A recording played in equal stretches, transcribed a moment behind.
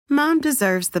Mom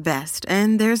deserves the best,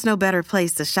 and there's no better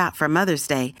place to shop for Mother's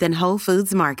Day than Whole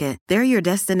Foods Market. They're your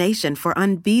destination for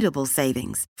unbeatable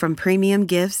savings, from premium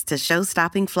gifts to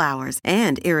show-stopping flowers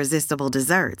and irresistible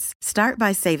desserts. Start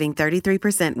by saving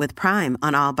 33% with Prime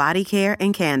on all body care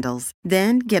and candles.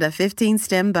 Then get a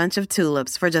 15-stem bunch of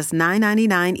tulips for just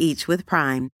 $9.99 each with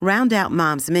Prime. Round out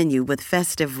Mom's menu with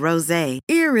festive rosé,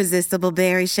 irresistible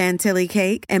berry chantilly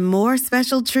cake, and more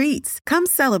special treats. Come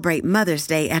celebrate Mother's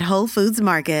Day at Whole Foods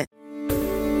Market.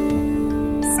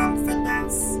 Something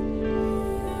else.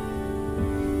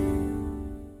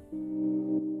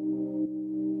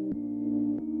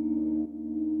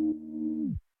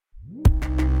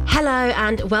 Hello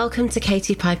and welcome to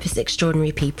Katie Piper's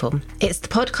Extraordinary People. It's the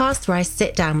podcast where I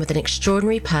sit down with an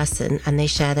extraordinary person and they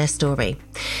share their story.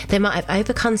 They might have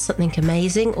overcome something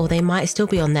amazing or they might still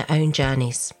be on their own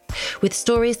journeys. With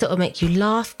stories that will make you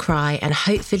laugh, cry and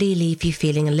hopefully leave you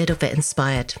feeling a little bit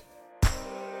inspired.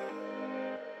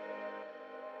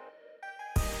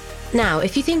 Now,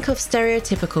 if you think of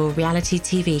stereotypical reality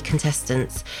TV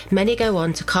contestants, many go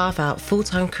on to carve out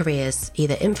full-time careers,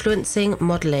 either influencing,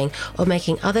 modelling, or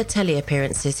making other telly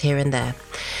appearances here and there.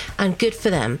 And good for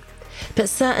them. But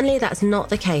certainly that's not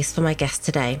the case for my guest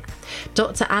today.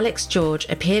 Dr. Alex George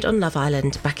appeared on Love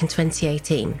Island back in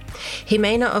 2018. He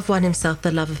may not have won himself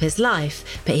the love of his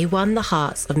life, but he won the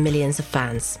hearts of millions of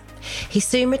fans. He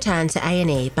soon returned to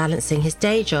A&E, balancing his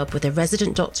day job with a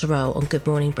resident doctor role on Good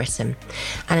Morning Britain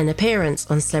and an appearance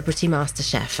on Celebrity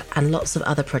MasterChef and lots of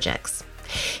other projects.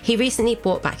 He recently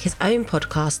brought back his own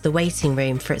podcast, The Waiting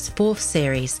Room, for its 4th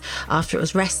series after it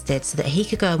was rested so that he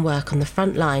could go and work on the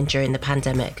front line during the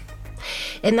pandemic.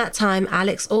 In that time,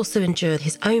 Alex also endured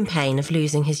his own pain of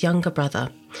losing his younger brother.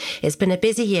 It's been a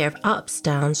busy year of ups,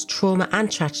 downs, trauma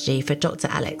and tragedy for Dr.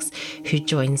 Alex, who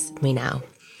joins me now.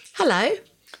 Hello.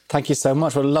 Thank you so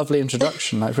much. What a lovely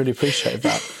introduction. I really appreciate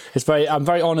that. I'm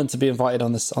very honoured to be invited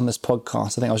on this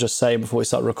podcast. I think I was just saying before we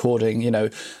started recording,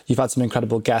 you've had some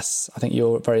incredible guests. I think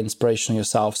you're very inspirational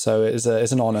yourself. So it's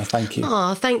an honour. Thank you.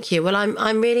 Oh, thank you. Well,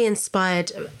 I'm really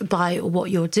inspired by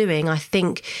what you're doing. I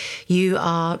think you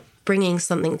are bringing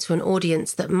something to an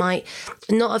audience that might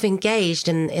not have engaged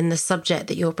in the subject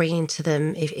that you're bringing to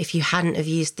them if you hadn't have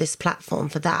used this platform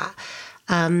for that.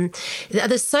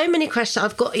 There's so many questions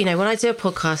I've got, when I do a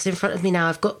podcast in front of me now,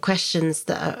 I've got questions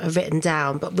that are written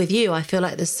down, but with you, I feel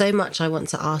like there's so much I want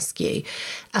to ask you.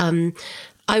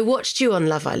 I watched you on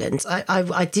Love Island. I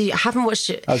haven't watched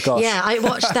it. Oh, gosh. Yeah, I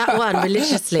watched that one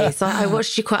religiously. So I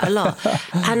watched you quite a lot.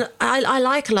 And I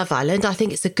like Love Island. I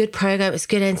think it's a good program. It's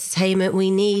good entertainment. We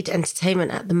need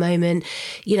entertainment at the moment.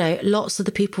 Lots of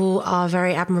the people are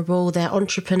very admirable. They're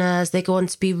entrepreneurs. They go on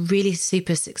to be really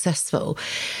super successful.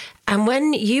 And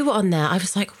when you were on there, I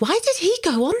was like, why did he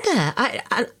go on there?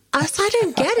 I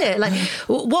don't get it. Like,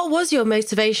 what was your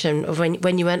motivation of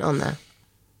when you went on there?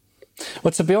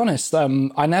 Well, to be honest,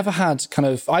 I never had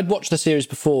I'd watched the series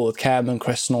before with Kem and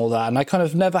Chris and all that, and I kind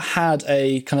of never had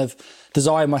a kind of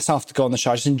desire myself to go on the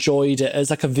show. I just enjoyed it as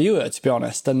like a viewer, to be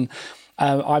honest. And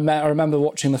I remember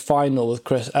watching the final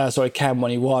with Kem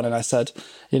when he won, and I said,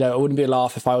 it wouldn't be a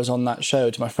laugh if I was on that show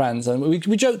to my friends. And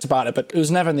we joked about it, but it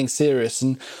was never anything serious.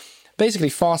 And basically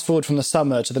fast forward from the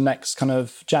summer to the next kind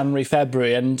of January,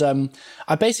 February. And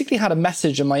I basically had a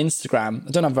message on my Instagram.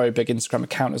 I don't have a very big Instagram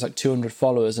account. It was like 200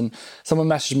 followers. And someone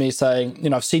messaged me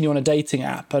saying, I've seen you on a dating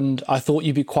app and I thought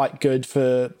you'd be quite good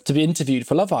to be interviewed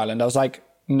for Love Island. I was like,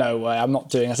 no way, I'm not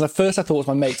doing this. At first I thought it was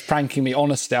my mates pranking me,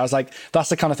 honestly. I was like, that's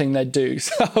the kind of thing they'd do.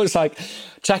 So I was like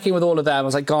checking with all of them. I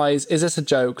was like, guys, is this a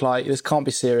joke? Like, this can't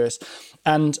be serious.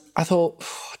 And I thought,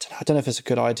 I don't know if it's a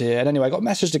good idea. And anyway, I got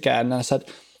messaged again and I said,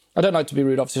 I don't like to be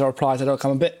rude, obviously, so I replied,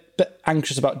 I'm a bit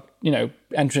anxious about,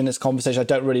 entering this conversation. I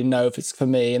don't really know if it's for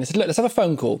me. And they said, look, let's have a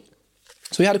phone call.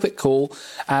 So we had a quick call,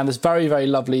 and this very, very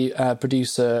lovely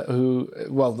producer who,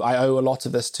 I owe a lot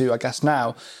of this to, I guess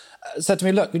now, said to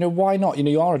me, look, why not?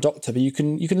 You are a doctor, but you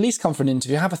can at least come for an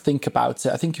interview, have a think about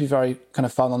it. I think it'd be very kind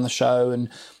of fun on the show, and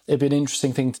it'd be an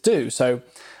interesting thing to do. So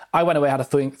I went away, had a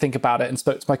think about it, and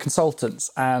spoke to my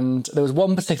consultants. And there was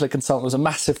one particular consultant who was a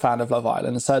massive fan of Love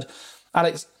Island and said,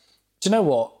 Alex, do you know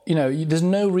what? There's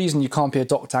no reason you can't be a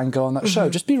doctor and go on that show.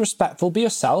 Just be respectful, be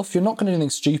yourself. You're not going to do anything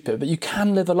stupid, but you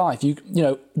can live a life.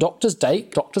 Doctors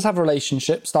date, doctors have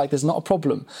relationships. Like, there's not a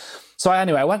problem. So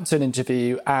I went to an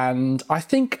interview, and I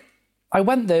think I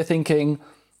went there thinking,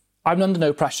 I'm under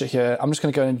no pressure here. I'm just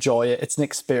going to go and enjoy it. It's an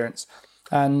experience.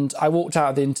 And I walked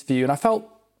out of the interview, and I felt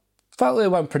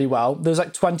it went pretty well. There was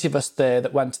like 20 of us there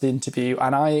that went to the interview,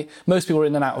 and most people were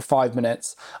in and out of 5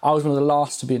 minutes. I was one of the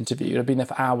last to be interviewed. I'd been there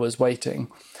for hours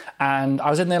waiting, and I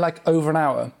was in there like over an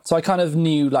hour. So I kind of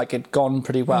knew like it'd gone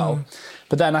pretty well.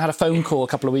 But then I had a phone call a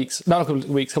couple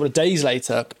of days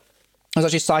later. I was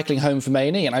actually cycling home from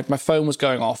A&E and my phone was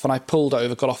going off, and I pulled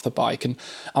over, got off the bike and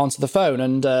answered the phone.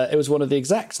 And it was one of the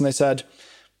execs, and they said,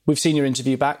 "We've seen your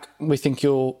interview back. We think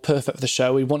you're perfect for the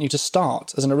show. We want you to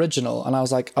start as an original." And I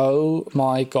was like, oh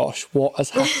my gosh, what has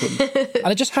happened?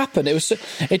 And it just happened.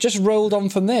 It just rolled on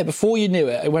from there. Before you knew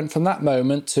it, it went from that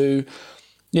moment to,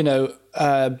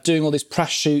 doing all these press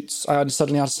shoots. I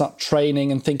suddenly had to start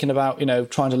training and thinking about,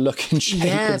 trying to look in shape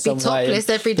in some way. Topless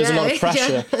every day. There's a lot of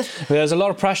pressure. There's a lot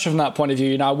of pressure from that point of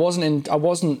view. I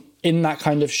wasn't in that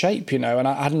kind of shape, and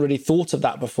I hadn't really thought of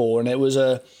that before. And it was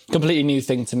a completely new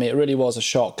thing to me. It really was a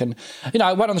shock. And,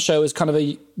 I went on the show as kind of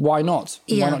why not?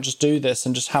 Yeah. Why not just do this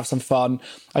and just have some fun?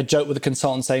 I joked with the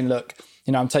consultant saying, look,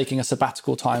 I'm taking a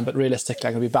sabbatical time, but realistically,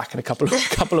 I'm going to be back in a couple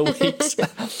of weeks.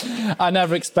 I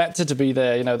never expected to be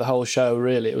there, the whole show,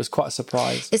 really. It was quite a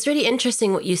surprise. It's really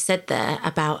interesting what you said there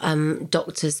about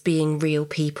doctors being real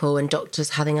people and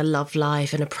doctors having a love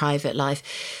life and a private life,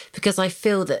 because I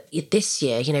feel that this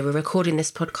year, we're recording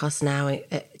this podcast now,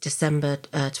 December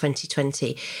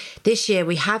 2020. This year,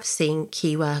 we have seen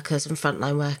key workers and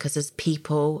frontline workers as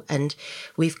people, and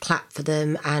we've clapped for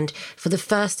them. And for the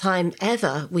first time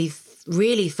ever, we've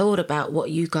really thought about what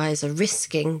you guys are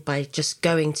risking by just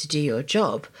going to do your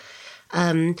job.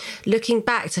 Looking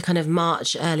back to kind of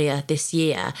March earlier this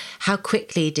year, how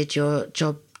quickly did your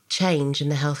job change in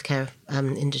the healthcare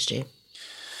industry?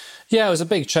 Yeah, it was a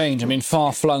big change. I mean,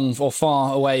 far flung or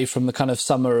far away from the kind of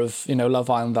summer of,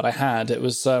 Love Island that I had. It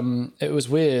was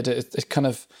weird. It kind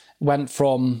of went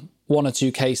from 1 or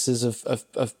 2 cases of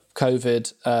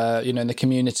COVID, in the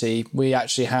community. We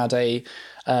actually had a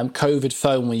COVID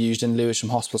phone we used in Lewisham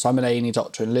Hospital. So I'm an A&E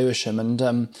doctor in Lewisham,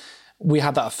 and we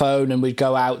had that phone, and we'd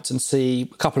go out and see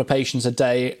a couple of patients a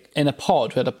day in a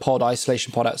pod. We had a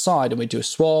isolation pod outside, and we'd do a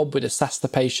swab, we'd assess the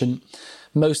patient.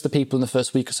 Most of the people in the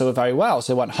first week or so were very well.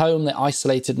 So they went home, they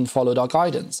isolated and followed our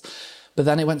guidance. But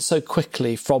then it went so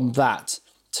quickly from that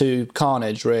to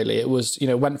carnage, really. It was,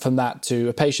 went from that to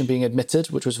a patient being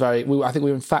admitted, which was I think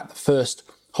we were in fact the first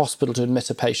hospital to admit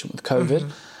a patient with COVID.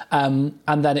 Mm-hmm.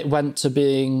 And then it went to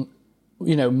being,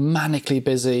 manically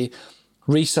busy,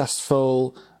 recess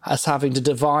full, us having to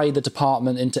divide the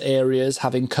department into areas,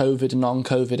 having COVID and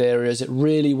non-COVID areas. It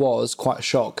really was quite a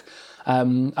shock.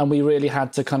 And we really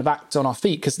had to kind of act on our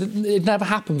feet, because it never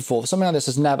happened before. Something like this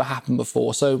has never happened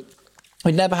before. So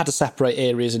we never had to separate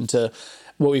areas into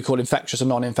what we call infectious and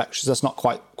non-infectious. That's not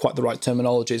quite the right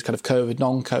terminology. It's kind of COVID,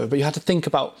 non-COVID. But you had to think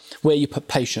about where you put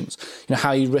patients,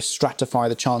 how you risk stratify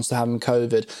the chance to having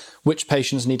COVID, which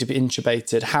patients need to be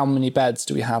intubated, how many beds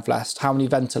do we have left, how many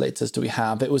ventilators do we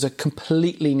have. It was a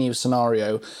completely new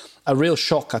scenario. A real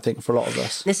shock, I think, for a lot of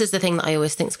us. This is the thing that I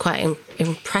always think is quite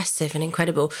impressive and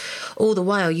incredible. All the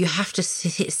while, you have to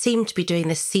seem to be doing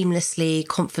this seamlessly,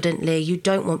 confidently. You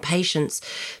don't want patients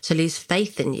to lose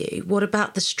faith in you. What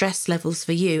about the stress levels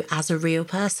for you as a real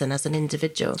person, as an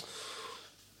individual?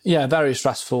 Yeah, very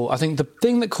stressful. I think the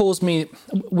thing that caused me...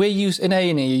 in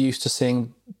A&E, you're used to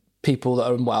seeing people that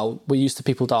are unwell. We're used to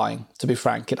people dying, to be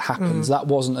frank. It happens. That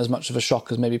wasn't as much of a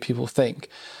shock as maybe people think.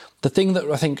 The thing that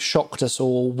I think shocked us,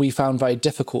 or we found very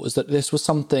difficult, is that this was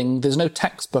something, there's no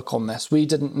textbook on this. We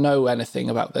didn't know anything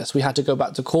about this. We had to go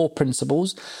back to core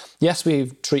principles. Yes,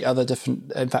 we treat other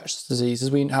different infectious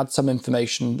diseases. We had some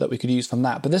information that we could use from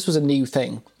that, but this was a new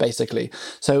thing, basically.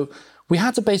 So we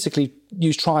had to basically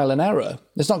use trial and error.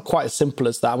 It's not quite as simple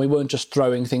as that. We weren't just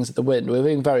throwing things at the wind. We were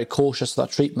being very cautious with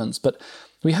our treatments, but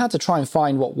we had to try and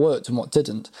find what worked and what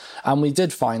didn't. And we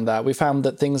did find that. We found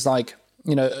that things like,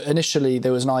 initially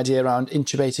there was an idea around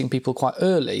intubating people quite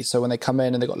early. So when they come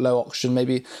in and they've got low oxygen,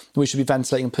 maybe we should be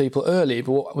ventilating people early.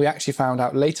 But what we actually found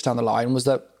out later down the line was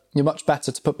that you're much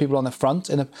better to put people on the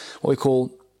front in what we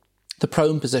call the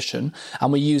prone position.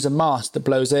 And we use a mask that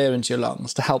blows air into your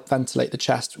lungs to help ventilate the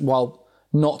chest while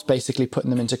not basically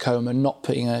putting them into coma, not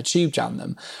putting a tube down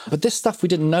them. But this stuff we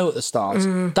didn't know at the start.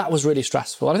 That was really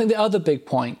stressful. And I think the other big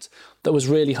point that was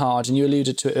really hard, and you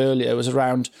alluded to it earlier, was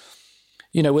around...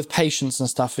 with patients and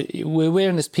stuff, we're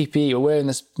wearing this PPE, we're wearing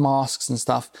this masks and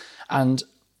stuff, and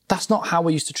that's not how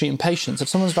we're used to treating patients. If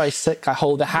someone's very sick, I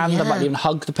hold their hand, I might even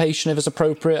hug the patient if it's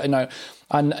appropriate,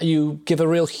 and you give a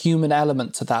real human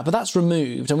element to that. But that's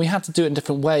removed, and we had to do it in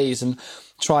different ways and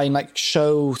try and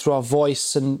show through our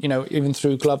voice and, even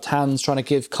through gloved hands, trying to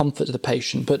give comfort to the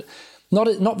patient. But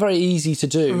not very easy to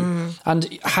do.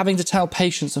 And having to tell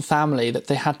patients and family that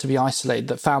they had to be isolated,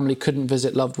 that family couldn't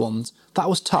visit loved ones, that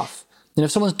was tough. If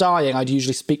someone's dying, I'd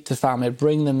usually speak to the family, I'd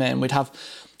bring them in. We'd have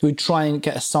we'd try and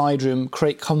get a side room,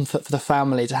 create comfort for the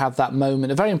family to have that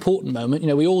moment, a very important moment. You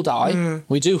know, we all die.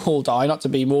 We do all die, not to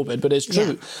be morbid, but it's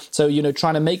true. Yeah. So, you know,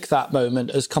 trying to make that moment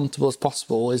as comfortable as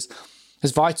possible is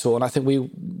vital. And I think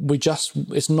we just,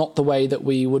 it's not the way that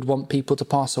we would want people to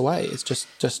pass away. It's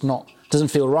just not, doesn't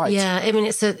feel right. Yeah, I mean,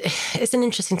 it's an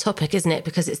interesting topic, isn't it?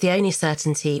 Because it's the only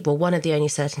certainty, well, one of the only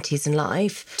certainties in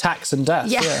life. Tax and death.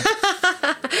 Yeah.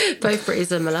 Both pretty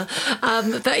similar.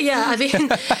 But yeah, I mean,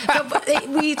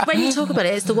 when you talk about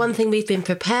it, it's the one thing we've been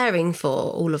preparing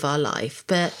for all of our life.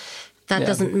 But that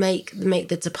doesn't make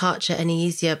the departure any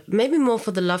easier. Maybe more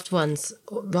for the loved ones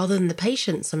rather than the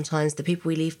patients sometimes, the people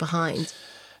we leave behind.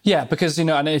 Yeah, because, you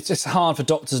know, and it's hard for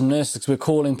doctors and nurses because we're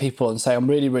calling people and say, I'm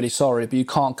really, really sorry, but you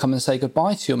can't come and say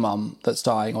goodbye to your mum that's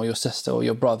dying or your sister or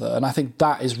your brother. And I think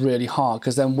that is really hard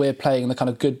because then we're playing the kind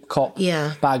of good cop,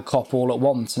 bad cop all at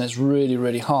once. And it's really,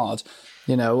 really hard.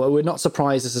 You know, we're not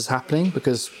surprised this is happening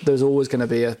because there's always going to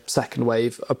be a second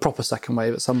wave, a proper second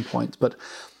wave at some point. But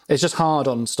it's just hard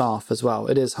on staff as well.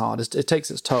 It is hard. It takes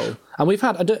its toll. And we've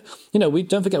had,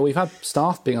 don't forget, we've had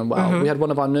staff being unwell. We had one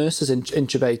of our nurses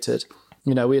intubated.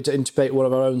 You know, we had to intubate one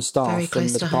of our own staff in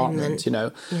the department, you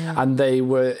know, and they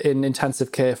were in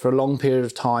intensive care for a long period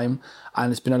of time. And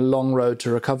it's been a long road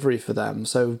to recovery for them.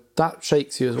 So that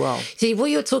shakes you as well. See, what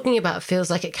you're talking about feels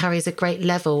like it carries a great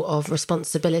level of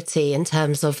responsibility in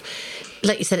terms of,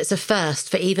 like you said, it's a first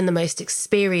for even the most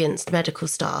experienced medical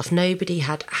staff. Nobody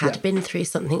had been through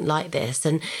something like this.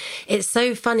 And it's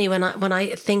so funny when I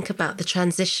think about the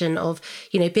transition of,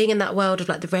 you know, being in that world of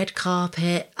like the red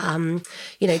carpet,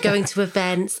 you know, going to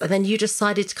events, and then you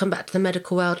decided to come back to the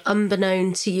medical world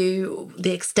unbeknown to you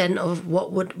the extent of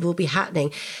what will be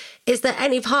happening. Is there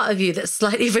any part of you that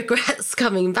slightly regrets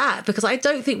coming back? Because I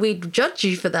don't think we'd judge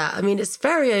you for that. I mean, it's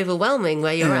very overwhelming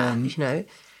where you're at, you know.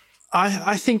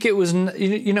 I think it was,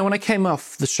 you know, when I came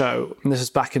off the show, and this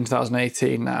is back in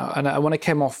 2018 now, and when I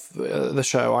came off the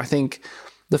show, I think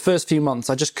the first few months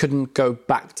I just couldn't go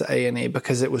back to A&E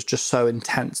because it was just so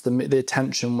intense. The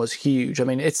attention was huge. I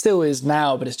mean, it still is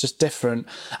now, but it's just different,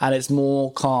 and it's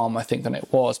more calm, I think, than it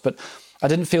was. But I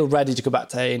didn't feel ready to go back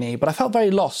to A&E, but I felt very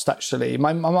lost, actually.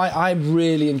 I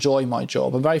really enjoy my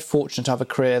job. I'm very fortunate to have a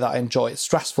career that I enjoy. It's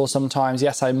stressful sometimes.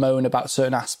 Yes, I moan about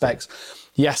certain aspects.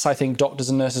 Yes, I think doctors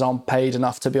and nurses aren't paid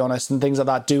enough, to be honest, and things like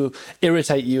that do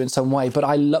irritate you in some way. But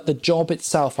I love the job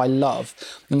itself. I love.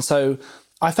 And so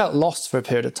I felt lost for a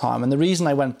period of time. And the reason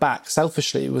I went back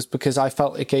selfishly was because I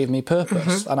felt it gave me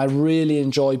purpose. And I really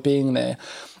enjoy being there.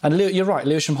 And you're right,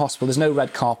 Lewisham Hospital, there's no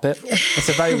red carpet. It's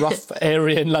a very rough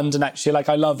area in London, actually. Like,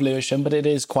 I love Lewisham, but it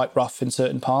is quite rough in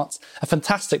certain parts. A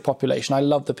fantastic population. I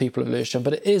love the people of Lewisham,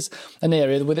 but it is an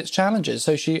area with its challenges,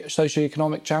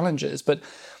 socioeconomic challenges. But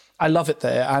I love it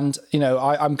there. And, you know,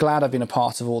 I'm glad I've been a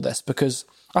part of all this because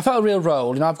I felt a real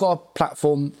role. You know, I've got a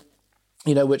platform,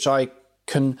 you know, which I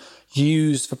can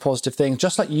use for positive things,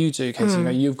 just like you do, Katie. You know,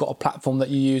 you've got a platform that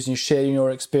you use and you share your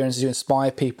experiences, you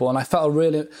inspire people. And I felt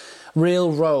a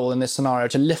real role in this scenario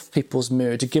to lift people's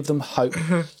mood, to give them hope,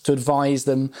 to advise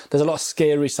them. There's a lot of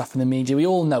scary stuff in the media. We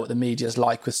all know what the media is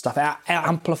like with stuff,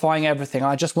 amplifying everything.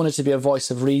 I just wanted to be a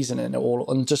voice of reason in it all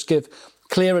and just give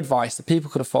clear advice that people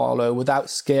could follow without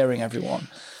scaring everyone.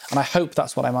 And I hope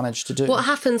that's what I managed to do. What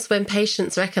happens when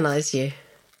patients recognise you?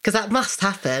 Because that must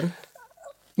happen.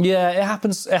 Yeah, it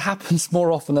happens. It happens more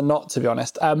often than not, to be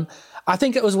honest. I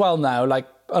think it was well now. Like,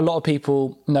 a lot of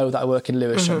people know that I work in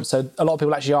Lewisham, so a lot of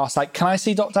people actually ask, like, "Can I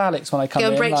see Dr. Alex when I come in?"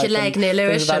 Go and break your leg near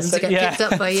Lewisham to get picked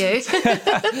up by you.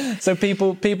 So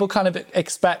people kind of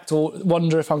expect or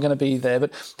wonder if I'm going to be there,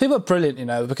 but people are brilliant, you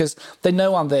know, because they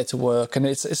know I'm there to work, and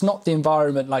it's not the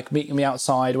environment like meeting me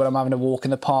outside when I'm having a walk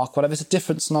in the park, whatever. It's a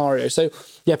different scenario. So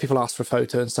yeah, people ask for a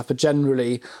photo and stuff, but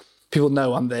generally people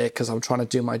know I'm there because I'm trying to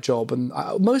do my job. And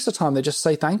most of the time they just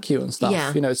say thank you and stuff.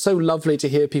 Yeah. You know, it's so lovely to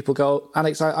hear people go,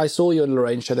 "Alex, I saw you on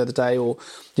Lorraine's show the other day," or,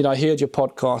 you know, "I heard your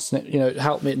podcast and it, you know, it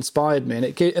helped me, it inspired me." And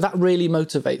that really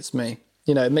motivates me.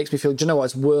 You know, it makes me feel, do you know what,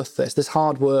 it's worth this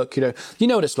hard work, you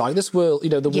know what it's like, this world, you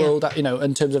know, the world, you know,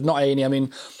 in terms of not A&E, I mean,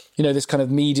 you know, this kind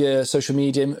of media, social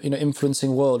media, you know,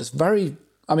 influencing world is very,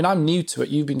 I mean, I'm new to it.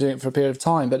 You've been doing it for a period of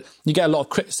time, but you get a lot of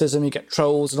criticism, you get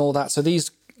trolls and all that. So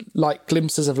these like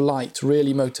glimpses of light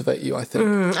really motivate you, I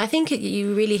think. I think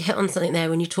you really hit on something there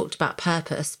when you talked about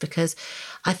purpose, because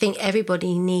I think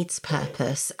everybody needs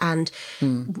purpose. And,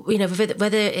 you know,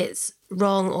 whether it's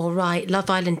wrong or right, Love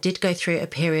Island did go through a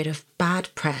period of bad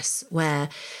press where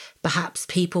perhaps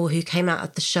people who came out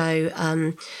of the show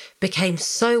became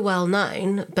so well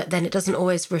known, but then it doesn't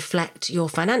always reflect your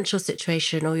financial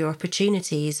situation or your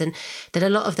opportunities, and that a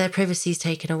lot of their privacy is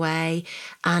taken away,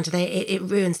 and it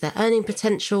ruins their earning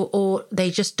potential, or they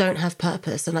just don't have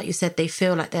purpose. And like you said, they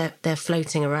feel like they're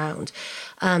floating around.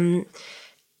 And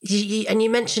you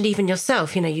mentioned even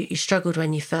yourself, you struggled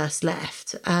when you first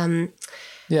left.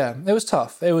 Yeah, it was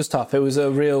tough. It was a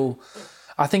real...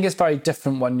 I think it's very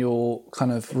different when you're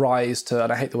kind of rise to,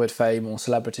 and I hate the word fame or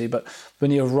celebrity, but when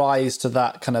you rise to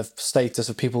that kind of status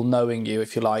of people knowing you,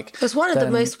 if you like. It's one of the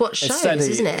most watched shows,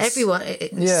 isn't it? Everyone,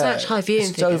 such high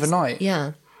viewing figures. It's overnight.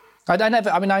 Yeah. I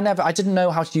didn't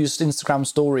know how to use Instagram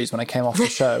stories when I came off the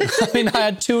show. I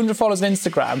had 200 followers on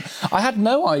Instagram. I had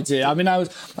no idea.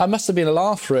 I must have been a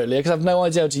laugh, really, because I have no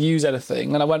idea how to use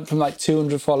anything. And I went from like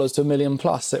 200 followers to 1 million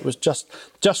plus. It was just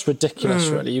ridiculous,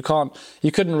 really. You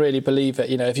couldn't really believe it.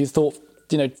 If you thought,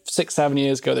 6-7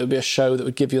 years ago, there would be a show that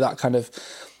would give you that kind of,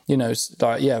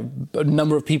 a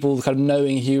number of people kind of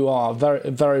knowing who you are. Very,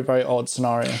 very, very odd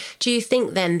scenario. Do you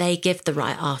think then they give the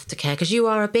right aftercare? Because you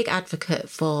are a big advocate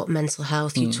for mental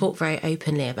health. You talk very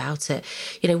openly about it.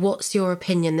 What's your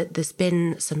opinion that there's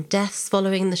been some deaths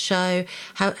following the show?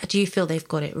 How do you feel they've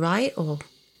got it right, or...?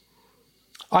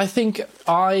 I think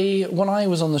when I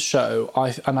was on the show,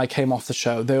 I came off the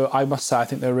show, I must say I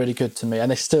think they were really good to me, and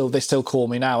they still call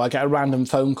me now. I get a random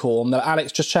phone call and they're,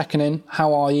 Alex, just checking in.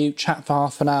 How are you? Chat for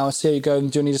half an hour, see how you go, and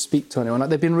do you need to speak to anyone?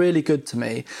 They've been really good to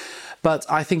me. But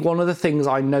I think one of the things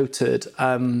I noted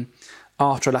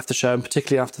after I left the show, and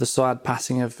particularly after the sad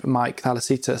passing of Mike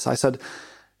Thalasitis, I said,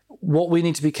 what we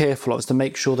need to be careful of is to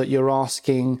make sure that you're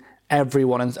asking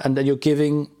everyone and you're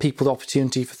giving people the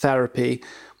opportunity for therapy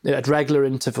at regular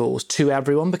intervals to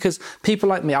everyone, because people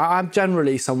like me, I'm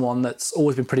generally someone that's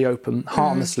always been pretty open,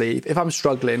 heart on the sleeve. If I'm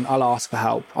struggling, I'll ask for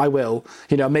help. I will.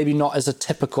 Maybe not as a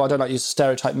typical, I don't like to use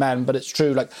stereotype men, but it's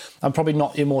true. Like, I'm probably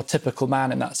not your more typical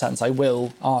man in that sense. I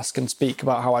will ask and speak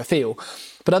about how I feel.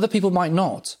 But other people might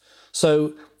not.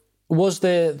 So was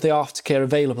there the aftercare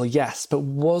available? Yes. But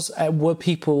were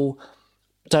people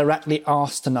directly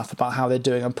asked enough about how they're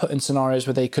doing and put in scenarios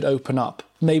where they could open up?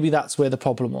 Maybe that's where the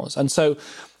problem was. And so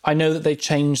I know that they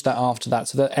changed that after that,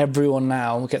 so that everyone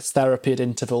now gets therapy at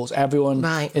intervals. Everyone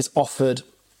is offered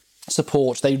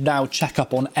support. They now check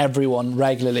up on everyone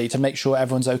regularly to make sure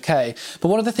everyone's okay. But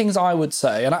one of the things I would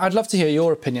say, and I'd love to hear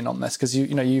your opinion on this, because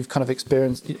you've kind of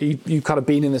experienced, you've kind of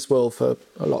been in this world for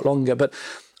a lot longer, but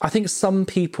I think some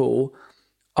people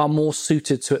are more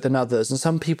suited to it than others, and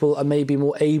some people are maybe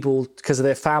more able because of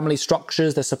their family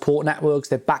structures, their support networks,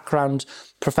 their background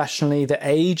professionally, their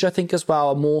age, I think as well,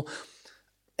 are more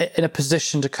in a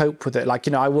position to cope with it.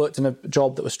 Like, I worked in a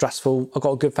job that was stressful. I've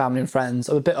got a good family and friends.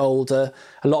 I'm a bit older.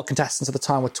 A lot of contestants at the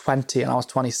time were 20 and I was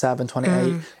 27,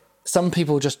 28. Some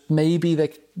people just, maybe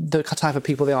the type of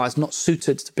people they are is not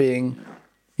suited to being,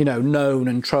 known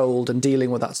and trolled and dealing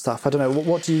with that stuff. I don't know.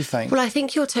 What do you think? Well, I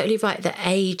think you're totally right that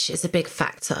age is a big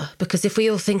factor, because if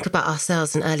we all think about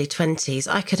ourselves in early 20s,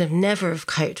 I could have never have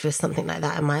coped with something like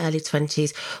that in my early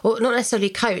 20s, or not necessarily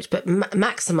coped, but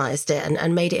maximised it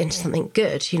and made it into something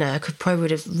good. I probably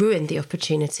would have ruined the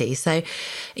opportunity. So,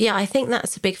 yeah, I think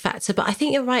that's a big factor. But I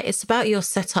think you're right. It's about your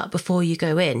setup before you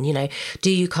go in. Do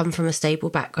you come from a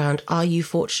stable background? Are you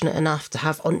fortunate enough to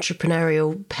have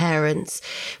entrepreneurial parents?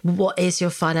 What is your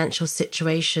financial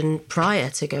situation prior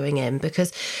to going in?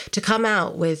 Because to come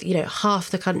out with, half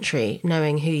the country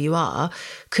knowing who you are,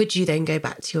 could you then go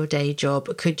back to your day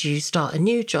job? Could you start a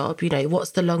new job?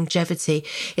 What's the longevity?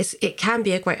 It can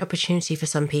be a great opportunity for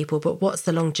some people, but what's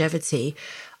the longevity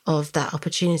of that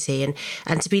opportunity?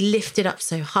 And to be lifted up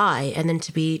so high and then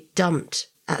to be dumped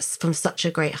from such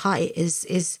a great height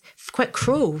is quite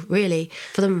cruel, really,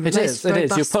 for the most robust It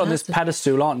is. You're put on this person.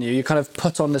 pedestal, aren't you? You're kind of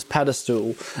put on this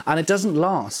pedestal, and it doesn't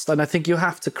last. And I think you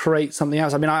have to create something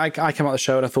else. I came out of the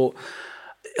show and I thought,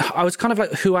 I was kind of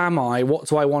like, who am I? What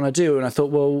do I want to do? And I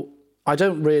thought, well, I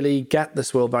don't really get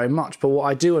this world very much, but what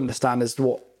I do understand is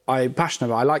what I'm passionate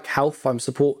about. I like health.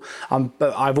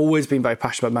 But I've always been very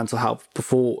passionate about mental health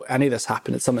before any of this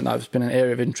happened. It's something that's been an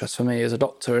area of interest for me as a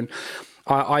doctor, and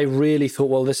I really thought,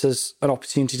 well, this is an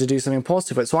opportunity to do something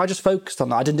positive with it. So I just focused on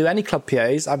that. I didn't do any club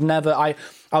PAs. I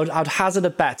would hazard a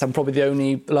bet I'm probably the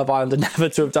only Love Islander never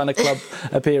to have done a club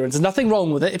appearance. There's nothing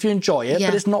wrong with it if you enjoy it,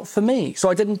 but it's not for me. So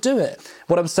I didn't do it.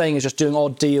 What I'm saying is just doing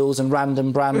odd deals and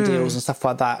random brand deals and stuff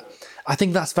like that. I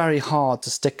think that's very hard to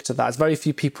stick to that. There's very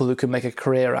few people who can make a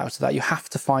career out of that. You have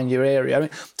to find your area.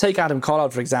 Take Adam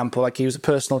Collard, for example. Like, he was a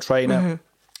personal trainer.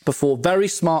 before. Very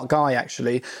smart guy,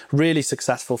 actually, really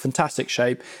successful, fantastic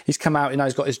shape. He's come out,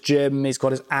 he's got his gym, he's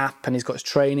got his app, and he's got his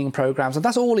training programs, and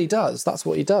that's all he does. That's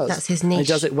what he does. That's his niche. And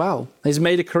he does it well. He's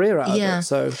made a career out of it,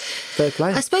 so fair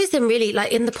play. I suppose then really,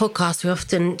 like in the podcast, we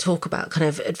often talk about kind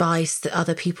of advice that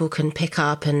other people can pick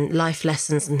up and life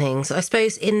lessons and things. I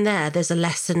suppose in there's a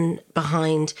lesson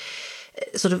behind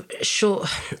sort of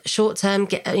short-term,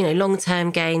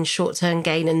 long-term gain, short-term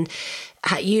gain, and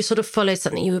you sort of followed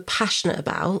something you were passionate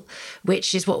about,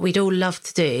 which is what we'd all love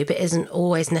to do, but isn't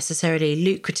always necessarily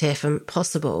lucrative and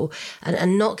possible,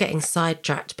 and not getting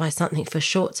sidetracked by something for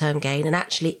short-term gain. And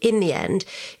actually, in the end,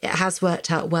 it has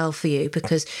worked out well for you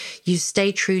because you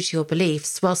stayed true to your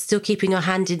beliefs while still keeping your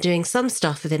hand in doing some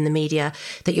stuff within the media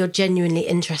that you're genuinely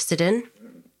interested in.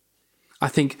 I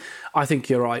think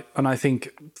you're right. And I think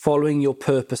following your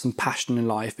purpose and passion in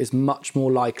life is much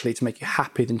more likely to make you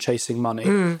happy than chasing money.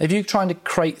 If you're trying to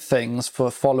create things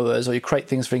for followers, or you create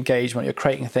things for engagement, you're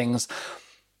creating things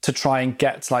to try and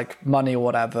get like money or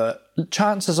whatever,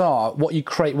 chances are what you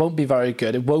create won't be very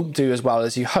good. It won't do as well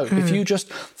as you hope. If you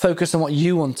just focus on what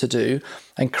you want to do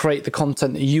and create the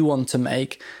content that you want to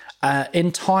make,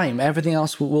 in time, everything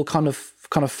else will kind of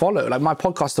follow. Like my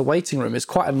podcast, The Waiting Room, is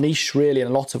quite a niche really in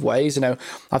a lot of ways.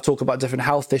 I talk about different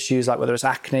health issues, like whether it's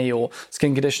acne or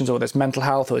skin conditions, or whether it's mental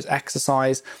health or it's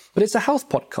exercise, but it's a health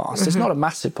podcast. It's not a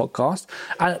massive podcast,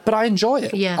 but I enjoy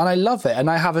it and I love it. And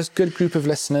I have a good group of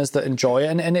listeners that enjoy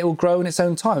it, and it will grow in its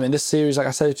own time. In this series, like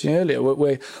I said to you earlier,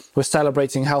 we're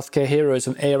celebrating healthcare heroes,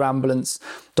 from air ambulance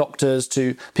doctors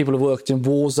to people who've worked in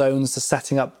war zones to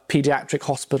setting up pediatric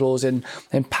hospitals in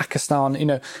Pakistan.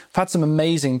 I've had some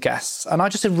amazing guests, and I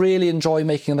just really enjoy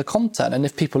making the content. And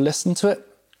if people listen to it,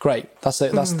 great. That's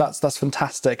it. That's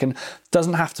fantastic. And it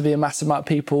doesn't have to be a massive amount of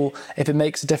people. If it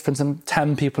makes a difference and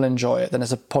 10 people enjoy it, then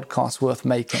it's a podcast worth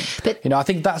making. But, I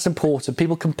think that's important.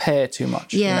 People compare too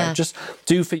much. Just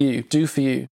do for you. Do for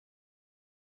you.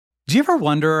 Do you ever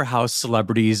wonder how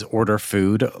celebrities order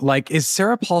food? Like, is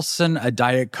Sarah Paulson a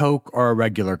Diet Coke or a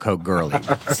regular Coke girlie?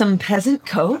 Some peasant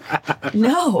Coke?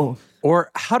 No.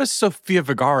 Or how does Sofia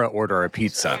Vergara order a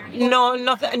pizza? No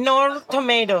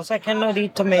tomatoes. I cannot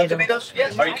eat tomatoes.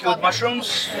 Yes. Are you cool with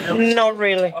mushrooms? Not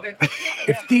really. Okay.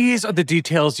 If these are the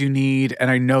details you need, and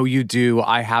I know you do,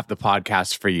 I have the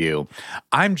podcast for you.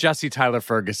 I'm Jesse Tyler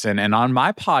Ferguson, and on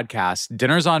my podcast,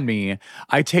 Dinners on Me,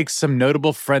 I take some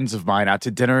notable friends of mine out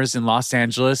to dinners in Los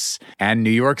Angeles and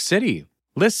New York City.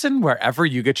 Listen wherever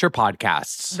you get your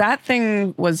podcasts. That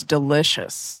thing was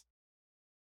delicious.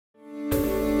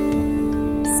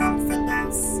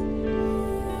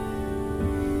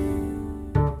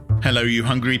 Hello, you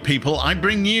hungry people. I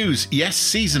bring news. Yes,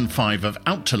 Season 5 of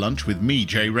Out to Lunch with me,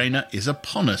 Jay Rayner, is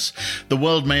upon us. The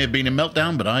world may have been in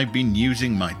meltdown, but I've been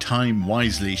using my time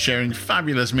wisely, sharing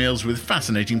fabulous meals with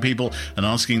fascinating people and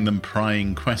asking them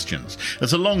prying questions.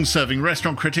 As a long-serving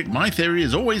restaurant critic, my theory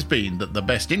has always been that the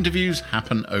best interviews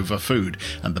happen over food,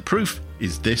 and the proof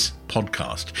is this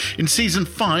podcast. In Season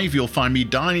 5, you'll find me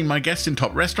dining my guests in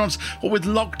top restaurants or with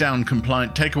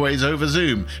lockdown-compliant takeaways over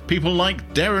Zoom. People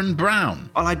like Darren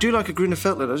Brown. Well, I do like a Gruner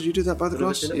Veltliner. Does you do that by the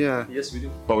glass? Yeah. Yes, we do.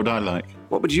 What would I like?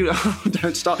 What would you...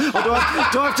 Don't start. Do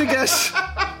I have to guess?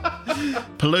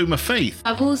 Paloma Faith.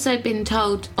 I've also been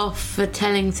told off for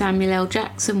telling Samuel L.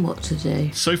 Jackson what to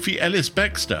do. Sophie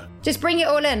Ellis-Bextor. Just bring it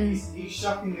all in. He's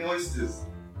shucking the oysters.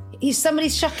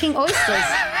 Somebody's shucking oysters.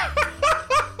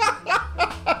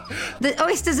 The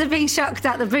oysters are being shucked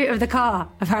out the boot of the car,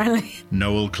 apparently.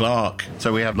 Noel Clarke.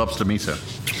 So we have lobster miso.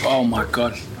 Oh, my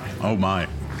God. Oh, my.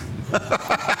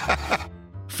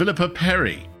 Philippa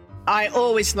Perry. I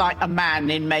always like a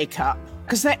man in makeup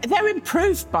because they're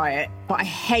improved by it, but I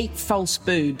hate false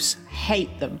boobs.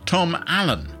 Hate them. Tom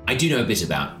Allen. I do know a bit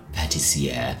about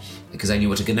pâtissière because I knew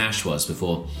what a ganache was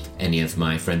before any of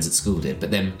my friends at school did,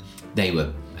 but then they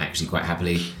were actually quite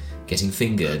happily getting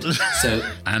fingered.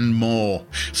 And more.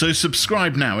 So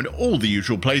subscribe now in all the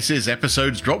usual places.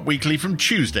 Episodes drop weekly from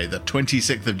Tuesday, the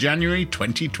 26th of January,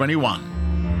 2021.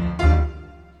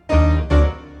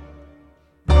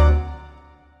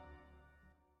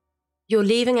 You're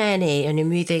leaving A&E and you're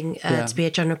moving to be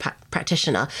a general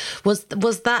practitioner. Was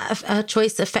that a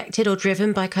choice affected or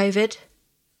driven by COVID?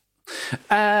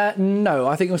 No,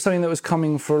 I think it was something that was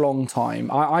coming for a long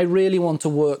time. I really want to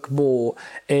work more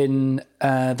in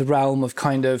the realm of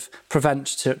kind of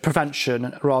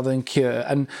prevention rather than cure,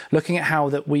 and looking at how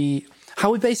we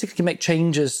basically can make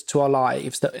changes to our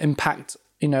lives that impact,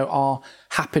 our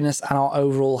happiness and our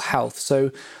overall health.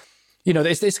 So, you know,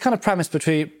 it's kind of premise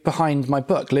behind my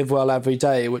book, Live Well Every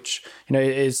Day, which, you know,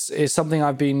 is something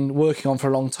I've been working on for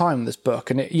a long time, this book.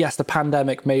 And yes, the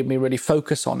pandemic made me really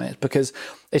focus on it because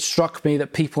it struck me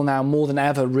that people now more than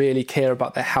ever really care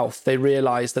about their health. They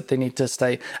realise that they need to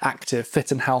stay active,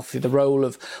 fit and healthy, the role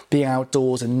of being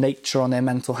outdoors and nature on their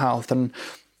mental health. And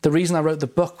the reason I wrote the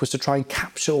book was to try and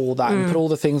capture all that and put all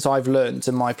the things I've learned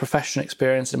in my professional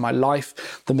experience, in my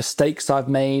life, the mistakes I've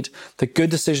made, the good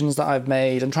decisions that I've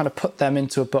made, and trying to put them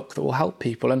into a book that will help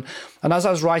people. And as I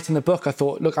was writing the book, I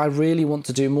thought, look, I really want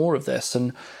to do more of this.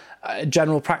 And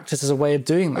general practice is a way of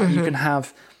doing that. You can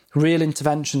have real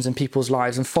interventions in people's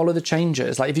lives and follow the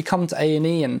changes. Like if you come to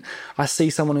A&E and I see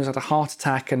someone who's had a heart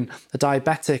attack and a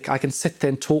diabetic, I can sit there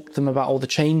and talk to them about all the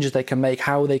changes they can make,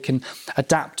 how they can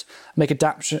adapt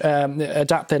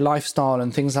their lifestyle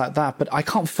and things like that. But I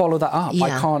can't follow that up.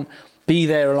 I can't be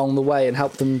there along the way and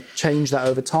help them change that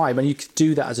over time. And you could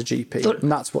do that as a GP.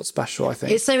 And that's what's special, I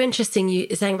think. It's so interesting you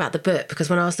saying about the book, because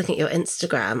when I was looking at your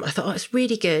Instagram, I thought, oh, it's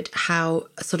really good how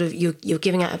sort of you're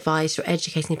giving out advice, you're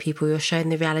educating people, you're showing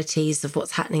the realities of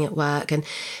what's happening at work. And,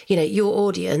 you know, your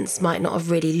audience might not have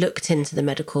really looked into the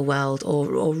medical world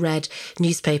or read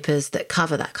newspapers that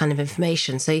cover that kind of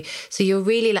information. So you're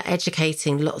really like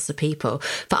educating lots of people.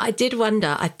 But I did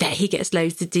wonder, I bet he gets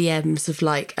loads of DMs of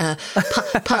like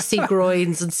pussy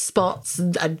groins and spots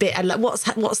and like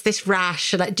what's this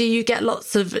rash, and like, do you get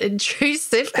lots of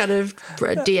intrusive kind of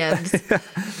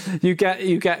DMs? You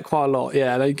get quite a lot,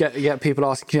 yeah. You get people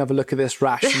asking, can you have a look at this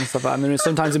rash and stuff like that. I mean,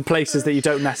 sometimes in places that you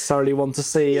don't necessarily want to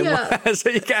see, and so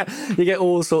you get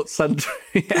all sorts sent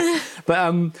through.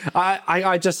 But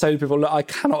I just say to people, look, I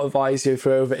cannot advise you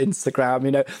for over Instagram.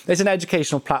 You know, it's an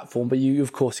educational platform, but you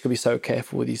of course can be so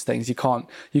careful with these things. You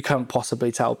can't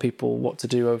possibly tell people what to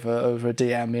do over a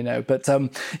DM, you know. But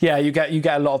you get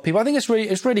a lot of people. I think it's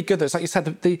really good though. It's like you said,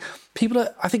 the people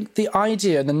I think the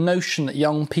idea and the notion that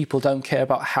young people don't care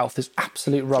about health is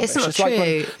absolute rubbish. It's not true. Like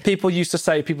when people used to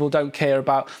say young people don't care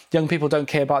about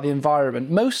the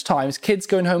environment. Most times kids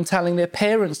going home telling their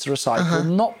parents to recycle,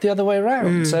 not the other way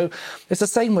around. So it's the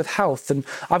same with health. And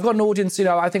I've got an audience, you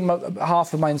know, I think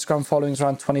half of my Instagram following is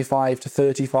around 25 to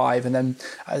 35, and then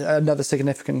another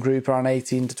significant group around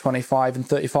 18 to 25 and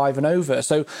 35 and over.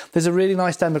 So there's a really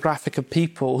nice demographic of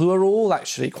people who are all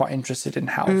actually quite interested in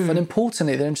health. And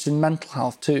importantly, they're interested in mental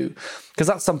health too, because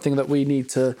that's something that we need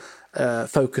to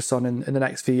focus on in the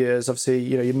next few years. Obviously,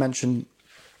 you know, you mentioned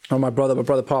my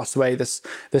brother passed away this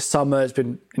summer. It's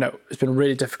been a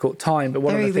really difficult time, but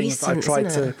one of the things that I tried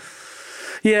to...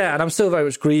 Yeah, and I'm still very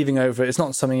much grieving over it. It's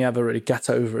not something you ever really get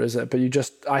over, is it? But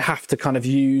I have to kind of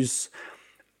use,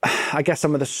 I guess,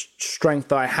 some of the strength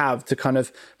that I have to kind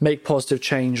of make positive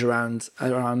change around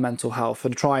mental health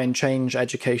and try and change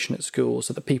education at school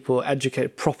so that people are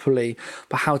educated properly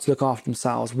about how to look after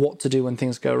themselves, what to do when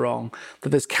things go wrong, that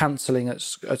there's counselling at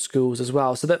schools as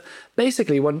well. So that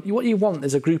basically what you want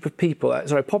is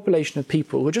a population of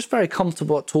people who are just very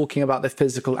comfortable at talking about their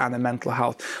physical and their mental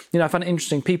health. You know, I find it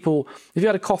interesting, people, if you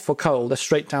had a cough or cold, they're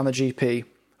straight down the GP.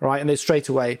 Right, and they straight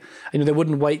away, you know, they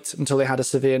wouldn't wait until they had a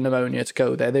severe pneumonia to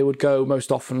go there. They would go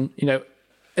most often, you know,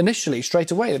 initially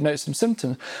straight away. They've noticed some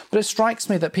symptoms, but it strikes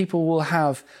me that people will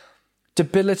have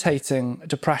debilitating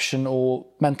depression or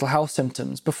mental health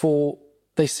symptoms before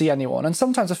they see anyone. And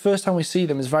sometimes the first time we see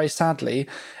them is very sadly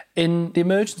in the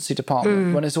emergency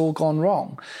department when it's all gone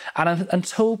wrong. And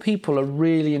until people are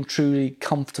really and truly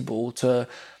comfortable to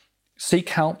seek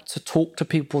help, to talk to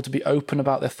people, to be open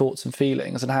about their thoughts and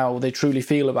feelings and how they truly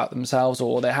feel about themselves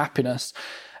or their happiness,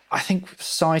 I think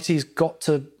society's got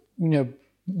to, you know,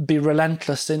 be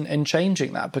relentless in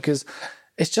changing that, because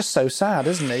it's just so sad,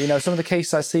 isn't it? You know, some of the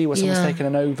cases I see where someone's taken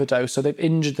an overdose or they've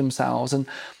injured themselves, and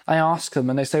I ask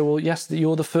them and they say, well, yes,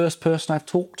 you're the first person I've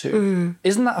talked to.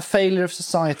 Isn't that a failure of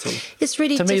society? It's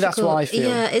really difficult. To me, that's what I feel.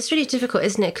 Yeah, it's really difficult,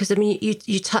 isn't it? Because, I mean,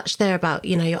 you touched there about,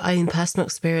 you know, your own personal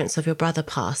experience of your brother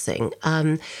passing.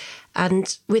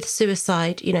 And with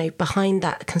suicide, you know, behind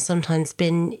that can sometimes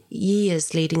been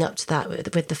years leading up to that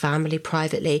with the family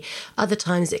privately. Other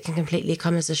times it can completely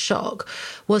come as a shock.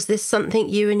 Was this something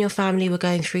you and your family were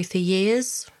going through for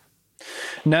years?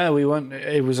 No, we weren't.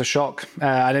 It was a shock.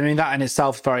 And I mean, that in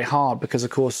itself is very hard because,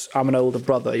 of course, I'm an older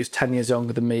brother. He's 10 years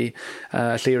younger than me.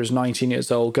 Thea is 19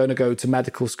 years old, going to go to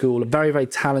medical school. A very, very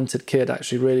talented kid,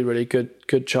 actually, really, really good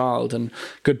child and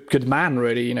good man,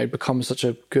 really, you know, becomes such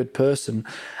a good person.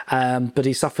 But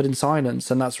he suffered in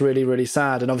silence, and that's really, really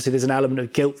sad. And obviously there's an element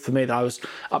of guilt for me that I was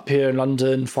up here in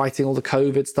London fighting all the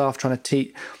COVID stuff, trying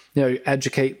to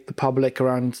educate the public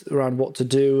around what to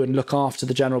do and look after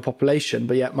the general population.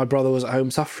 But yet my brother was at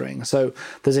home suffering. So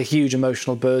there's a huge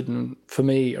emotional burden for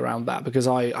me around that, because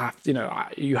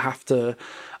you have to,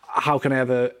 how can I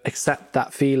ever accept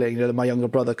that feeling, that my younger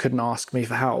brother couldn't ask me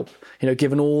for help?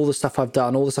 Given all the stuff I've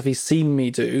done, all the stuff he's seen me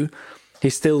do, he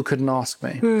still couldn't ask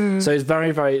me. So it's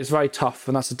very tough,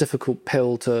 and that's a difficult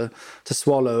pill to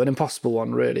swallow, an impossible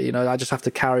one, really. I just have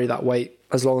to carry that weight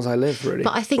as long as I live, really.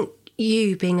 But I think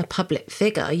you being a public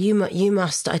figure, you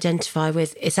must identify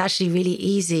with, it's actually really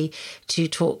easy to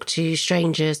talk to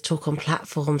strangers, talk on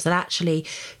platforms, and actually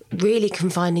really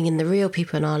confiding in the real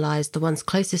people in our lives, the ones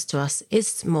closest to us,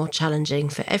 is more challenging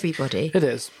for everybody. It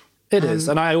is. It is.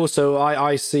 And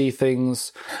I see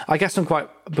things, I guess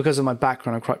because of my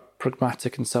background, I'm quite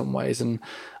pragmatic in some ways. And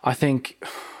I think,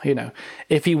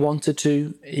 if he wanted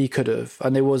to, he could have.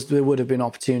 And there would have been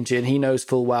opportunity. And he knows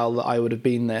full well that I would have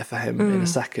been there for him in a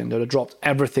second. I would have dropped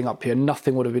everything up here.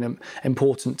 Nothing would have been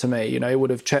important to me. It would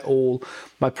have all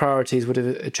my priorities would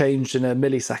have changed in a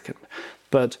millisecond.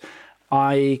 But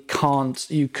you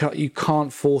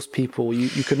can't force people.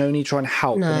 You can only try and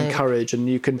help and encourage, and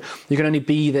you can only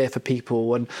be there for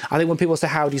people. And I think when people say,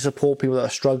 how do you support people that are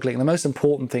struggling, the most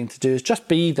important thing to do is just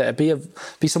be there,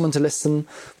 be someone to listen,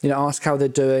 ask how they're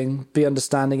doing, be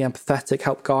understanding, empathetic,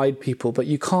 help guide people. But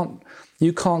you can't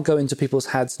go into people's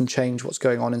heads and change what's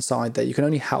going on inside there. You can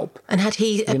only help. And had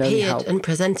he appeared and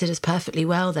presented as perfectly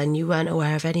well, then you weren't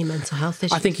aware of any mental health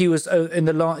issues? I think he was in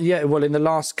the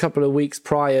last couple of weeks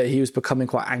prior, he was becoming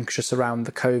quite anxious around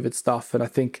the COVID stuff. And I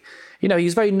think, he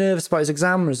was very nervous about his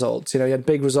exam results. He had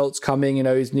big results coming. He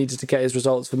needed to get his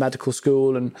results for medical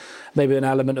school, and maybe an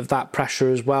element of that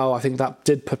pressure as well. I think that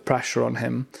did put pressure on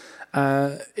him.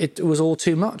 It was all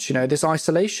too much, this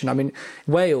isolation. I mean,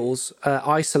 Wales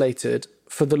isolated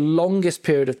for the longest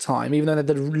period of time, even though they had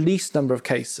the least number of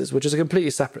cases, which is a completely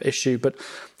separate issue, but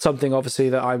something obviously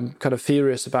that I'm kind of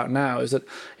furious about now is that,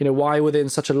 why were they in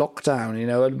such a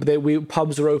lockdown?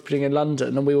 Pubs were opening in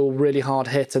London and we were really hard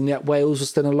hit, and yet Wales was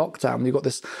still in a lockdown. You've got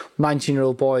this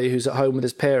 19-year-old boy who's at home with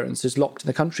his parents, who's locked in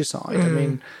the countryside. I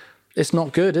mean, it's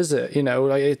not good, is it?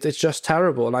 It's just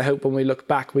terrible. And I hope when we look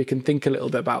back, we can think a little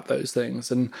bit about those things.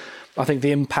 And I think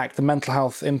the mental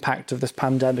health impact of this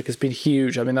pandemic has been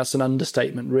huge. I mean, that's an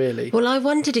understatement, really. Well, I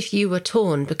wondered if you were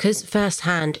torn, because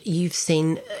firsthand you've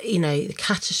seen,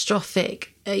 catastrophic,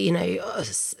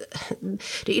 what's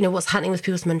happening with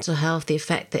people's mental health, the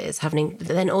effect that it's having. But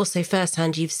then also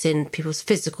firsthand, you've seen people's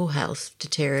physical health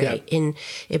deteriorate in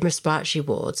respiratory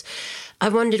wards. I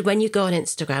wondered, when you go on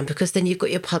Instagram, because then you've got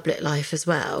your public life as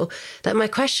well, that my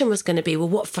question was going to be, well,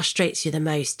 what frustrates you the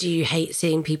most? Do you hate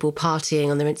seeing people partying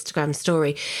on their Instagram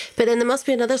story? But then there must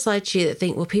be another side to you that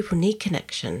think, well, people need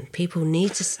connection. People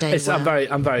need to stay well.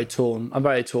 I'm very torn.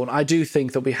 I do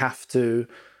think that we have to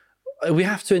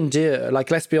endure.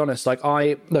 Let's be honest.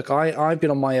 I've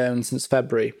been on my own since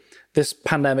February. This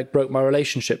pandemic broke my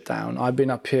relationship down. I've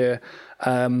been up here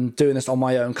doing this on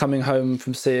my own, coming home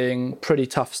from seeing pretty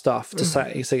tough stuff to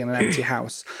sitting in an empty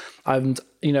house. And,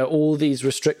 all these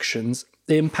restrictions,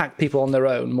 they impact people on their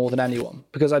own more than anyone,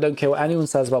 because I don't care what anyone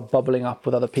says about bubbling up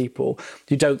with other people.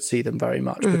 You don't see them very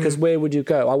much, because where would you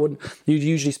go? You'd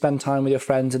usually spend time with your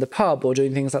friends in the pub or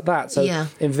doing things like that. So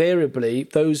invariably,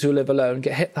 those who live alone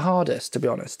get hit the hardest, to be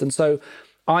honest. And so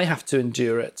I have to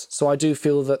endure it. So I do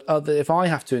feel that if I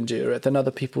have to endure it, then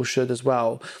other people should as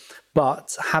well.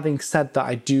 But having said that,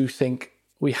 I do think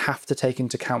we have to take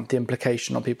into account the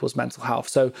implication on people's mental health.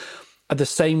 So at the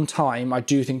same time, I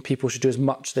do think people should do as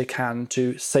much as they can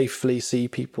to safely see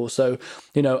people. So,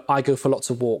 I go for lots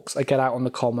of walks. I get out on the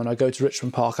common. I go to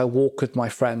Richmond Park. I walk with my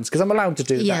friends because I'm allowed to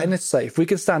do that, and it's safe. We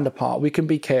can stand apart. We can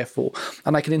be careful,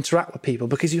 and I can interact with people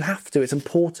because you have to. It's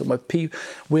important.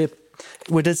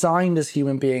 We're designed as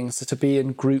human beings to be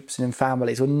in groups and in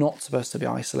families. We're not supposed to be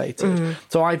isolated.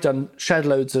 So I've done shed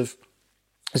loads of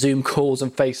Zoom calls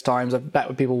and FaceTimes. I've met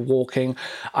with people walking.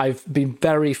 I've been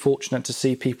very fortunate to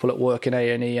see people at work in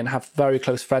A&E and have very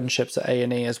close friendships at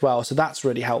A&E as well. So that's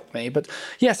really helped me. But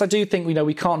yes, I do think,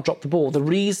 we can't drop the ball. The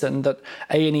reason that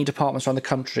A&E departments around the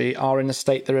country are in the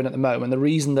state they're in at the moment, the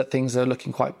reason that things are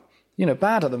looking quite,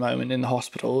 bad at the moment in the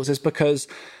hospitals is because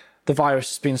the virus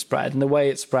has been spread, and the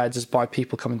way it spreads is by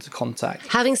people coming into contact.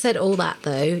 Having said all that,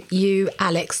 though, you,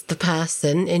 Alex, the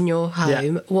person in your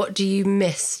home, what do you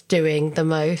miss doing the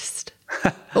most?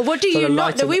 Or what do you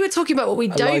not? No, we were talking about what we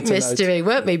don't miss note. doing,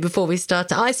 weren't we, before we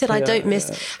started? I said I don't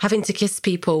miss having to kiss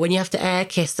people when you have to air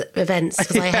kiss at events,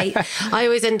 because I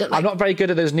always end up like... I'm not very good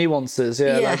at those nuances,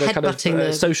 like the kind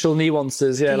of social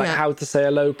nuances, like how to say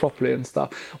hello properly and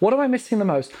stuff. What am I missing the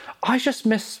most? I just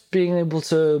miss being able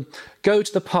to go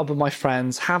to the pub with my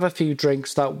friends, have a few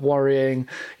drinks, start worrying,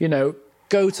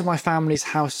 go to my family's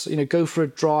house, go for a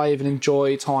drive and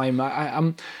enjoy time.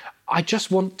 I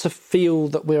just want to feel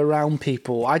that we're around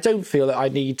people. I don't feel that I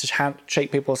need to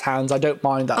shake people's hands. I don't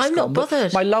mind that. I'm not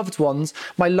bothered. My loved ones,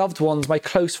 my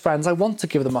close friends, I want to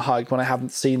give them a hug when I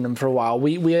haven't seen them for a while.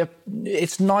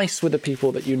 It's nice with the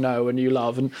people that you know and you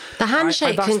love. And the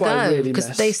handshake can go,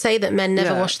 because they say that men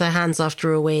never wash their hands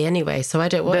after a wee anyway, so I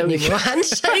don't want any more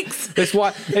handshakes.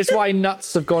 It's why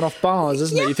nuts have gone off bars,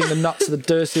 isn't it? You think the nuts are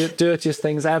the dirtiest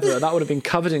things ever. That would have been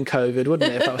covered in COVID, wouldn't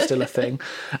it, if that was still a thing?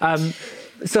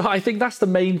 So I think that's the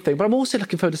main thing. But I'm also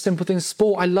looking forward to simple things.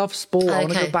 Sport. I love sport. I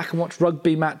want to go back and watch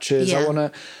rugby matches. I want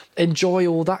to enjoy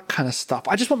all that kind of stuff.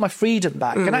 I just want my freedom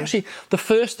back. And actually, the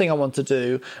first thing I want to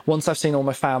do, once I've seen all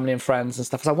my family and friends and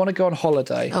stuff, is I want to go on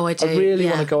holiday. Oh, I do. I really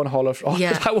want to go on holiday.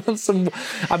 I want some...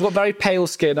 I've got very pale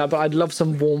skin, but I'd love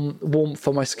some warmth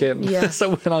on my skin. Yeah.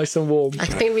 So nice and warm. I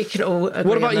think we can all agree.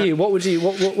 What about you? What would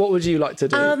you like to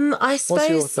do? I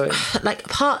suppose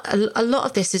a lot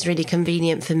of this is really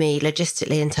convenient for me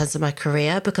logistically in terms of my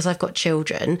career, because I've got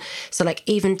children. So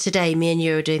even today, me and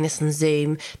you are doing this on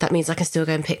Zoom. That means I can still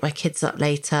go and pick my kids up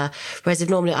later. Whereas if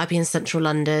normally I'd be in central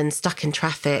London, stuck in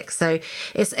traffic. So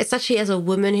it's actually, as a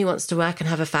woman who wants to work and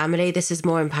have a family, this is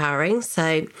more empowering.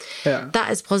 So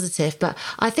that is positive. But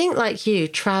I think, like you,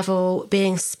 travel,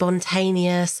 being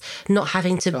spontaneous, not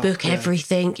having to book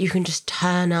everything, you can just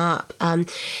turn up.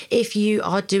 If you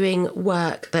are doing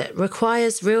work that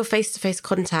requires real face-to-face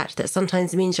contact, that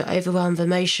sometimes means you're overwhelmed with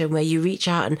emotion, where you reach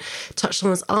out and touch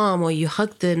someone's arm or you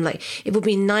hug them, it would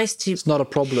be nice to... It's not a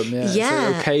problem, It's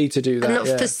okay to do that. And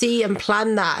not foresee and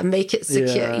plan that and make it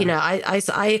secure.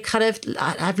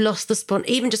 I've lost the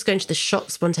even just going to the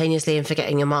shop spontaneously and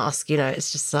forgetting a mask,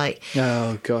 it's just like...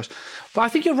 Oh, gosh. But I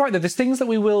think you're right, though. There's things that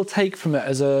we will take from it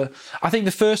I think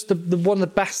the one of the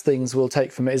best things we'll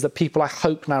take from it is that people, I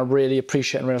hope, now really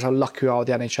appreciate and realise how lucky we are with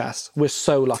the NHS. We're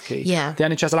so lucky. Yeah. The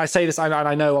NHS, and I say this,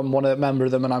 I know I'm one member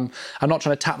of them, and I'm not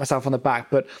trying to tap myself on the back,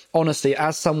 but honestly,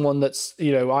 as someone that's, I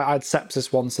had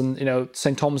sepsis once, and,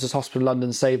 St Thomas's Hospital in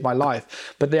London saved my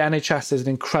life. But the NHS is an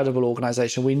incredible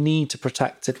organisation. We need to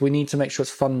protect it. We need to make sure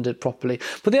it's funded properly.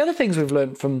 But the other things we've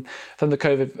learned from the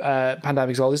COVID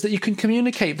pandemic as well is that you can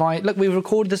communicate we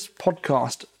recorded this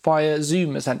podcast via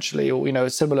Zoom, essentially, or,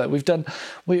 similar.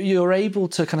 You're able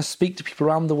to kind of speak to people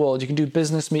around the world. You can do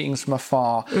business meetings from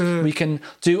afar. We can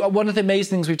do, one of the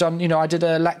amazing things we've done, I did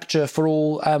a lecture for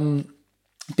all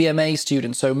BMA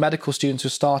students, so medical students who are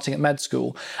starting at med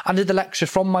school. I did the lecture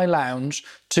from my lounge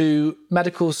to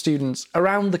medical students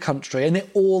around the country, and they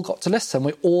all got to listen.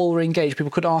 We all were engaged.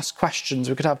 People could ask questions.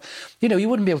 We could have, you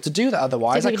wouldn't be able to do that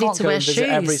otherwise. I can't go and visit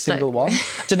every single one.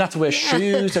 Didn't have to wear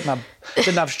shoes.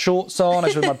 Didn't have shorts on. I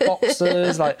was with my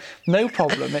boxers. No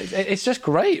problem. It's just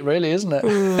great, really, isn't it?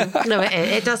 No,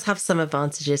 it does have some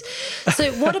advantages.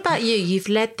 So what about you? You've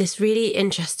led this really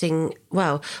interesting,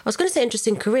 I was going to say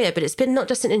interesting career, but it's been not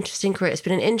just an interesting career, it's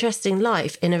been an interesting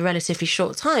life in a relatively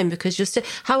short time, because you're still...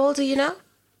 How old are you now?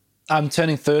 I'm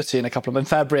turning 30 in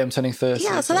February. I'm turning 30.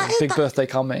 Yeah, so birthday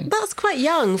coming. That's quite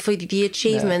young for the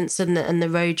achievements and the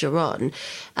road you're on.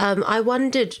 I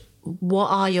wondered, what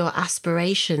are your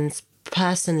aspirations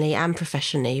personally and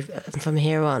professionally from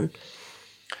here on?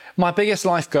 My biggest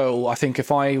life goal, I think,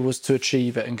 if I was to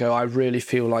achieve it and go, I really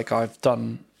feel like I've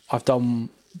done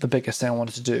the biggest thing I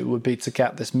wanted to do, would be to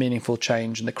get this meaningful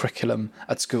change in the curriculum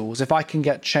at schools. If I can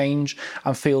get change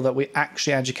and feel that we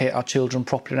actually educate our children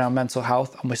properly around mental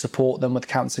health, and we support them with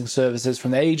counselling services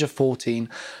from the age of 14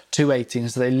 to 18,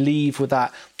 so they leave with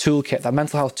that toolkit, that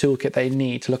mental health toolkit they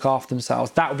need to look after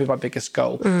themselves, that would be my biggest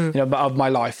goal of my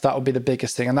life. That would be the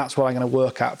biggest thing, and that's what I'm going to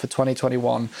work at for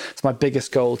 2021. It's my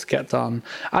biggest goal to get done.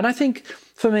 And I think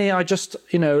for me, I just,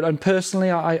 and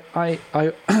personally, I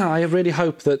really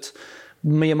hope that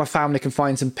me and my family can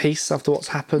find some peace after what's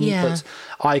happened, but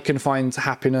I can find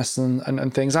happiness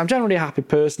and things. I'm generally a happy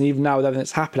person. Even now with everything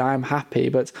that's happened, I am happy,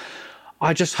 but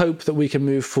I just hope that we can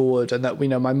move forward, and that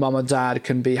my mum and dad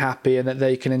can be happy, and that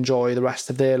they can enjoy the rest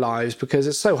of their lives, because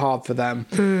it's so hard for them.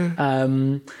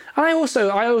 And I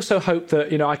also hope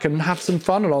that I can have some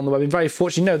fun along the way. I've been very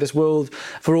fortunate, this world,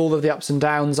 for all of the ups and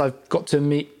downs, I've got to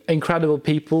meet incredible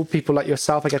people like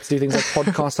yourself. I get to do things like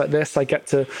podcasts like this. I get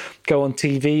to go on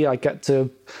TV. I get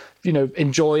to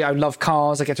enjoy. I love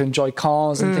cars. I get to enjoy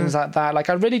cars and things like that. Like,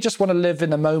 I really just want to live in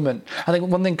the moment. I think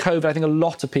one thing I think a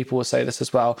lot of people will say this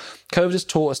as well. COVID has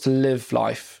taught us to live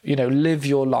life. Live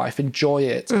your life, enjoy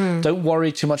it. Don't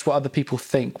worry too much what other people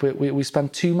think. We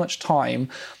spend too much time.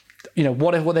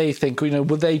 What they think, will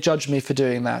they judge me for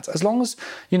doing that? As long as,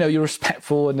 you're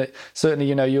respectful and that certainly,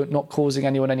 you're not causing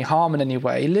anyone any harm in any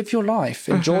way, live your life,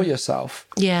 enjoy yourself.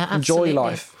 Yeah, absolutely. Enjoy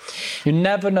life. You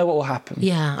never know what will happen.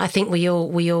 Yeah, I think we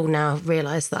all now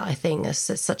realise that. I think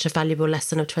it's such a valuable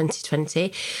lesson of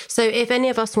 2020. So if any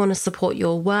of us want to support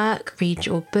your work, read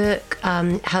your book,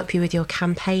 help you with your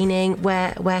campaigning,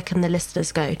 where can the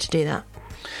listeners go to do that?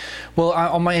 Well,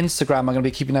 on my Instagram, I'm going to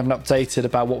be keeping them updated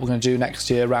about what we're going to do next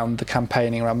year around the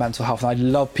campaigning, around mental health. And I'd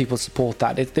love people to support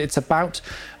that. It's about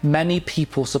many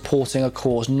people supporting a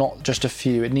cause, not just a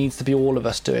few. It needs to be all of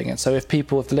us doing it. So if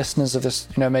the listeners of this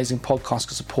amazing podcast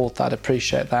can support that, I'd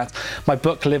appreciate that. My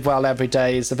book, Live Well Every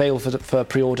Day, is available for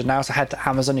pre-order now. So head to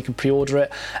Amazon, you can pre-order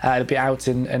it. It'll be out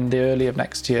in the early of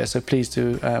next year. So please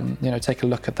do, take a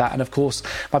look at that. And of course,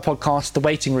 my podcast, The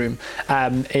Waiting Room,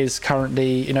 is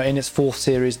currently, in its 4th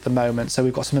series at the moment. So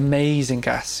we've got some amazing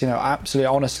guests. Absolutely,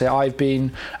 honestly, I've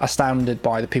been astounded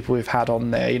by the people we've had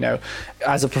on there.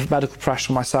 As a medical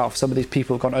professional myself, some of these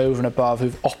people have gone over and above,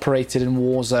 who've operated in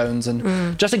war zones,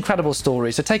 and just incredible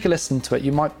stories. So take a listen to it.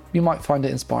 You might find it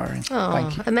inspiring. Oh,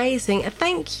 thank you. Amazing.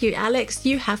 Thank you, Alex.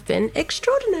 You have been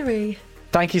extraordinary.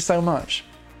 Thank you so much.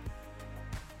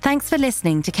 Thanks for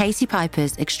listening to Katie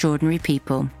Piper's Extraordinary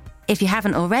People. If you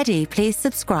haven't already, please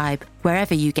subscribe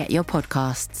wherever you get your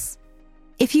podcasts.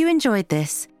 If you enjoyed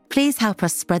this, please help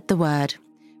us spread the word.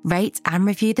 Rate and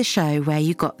review the show where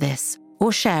you got this,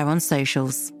 or share on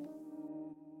socials.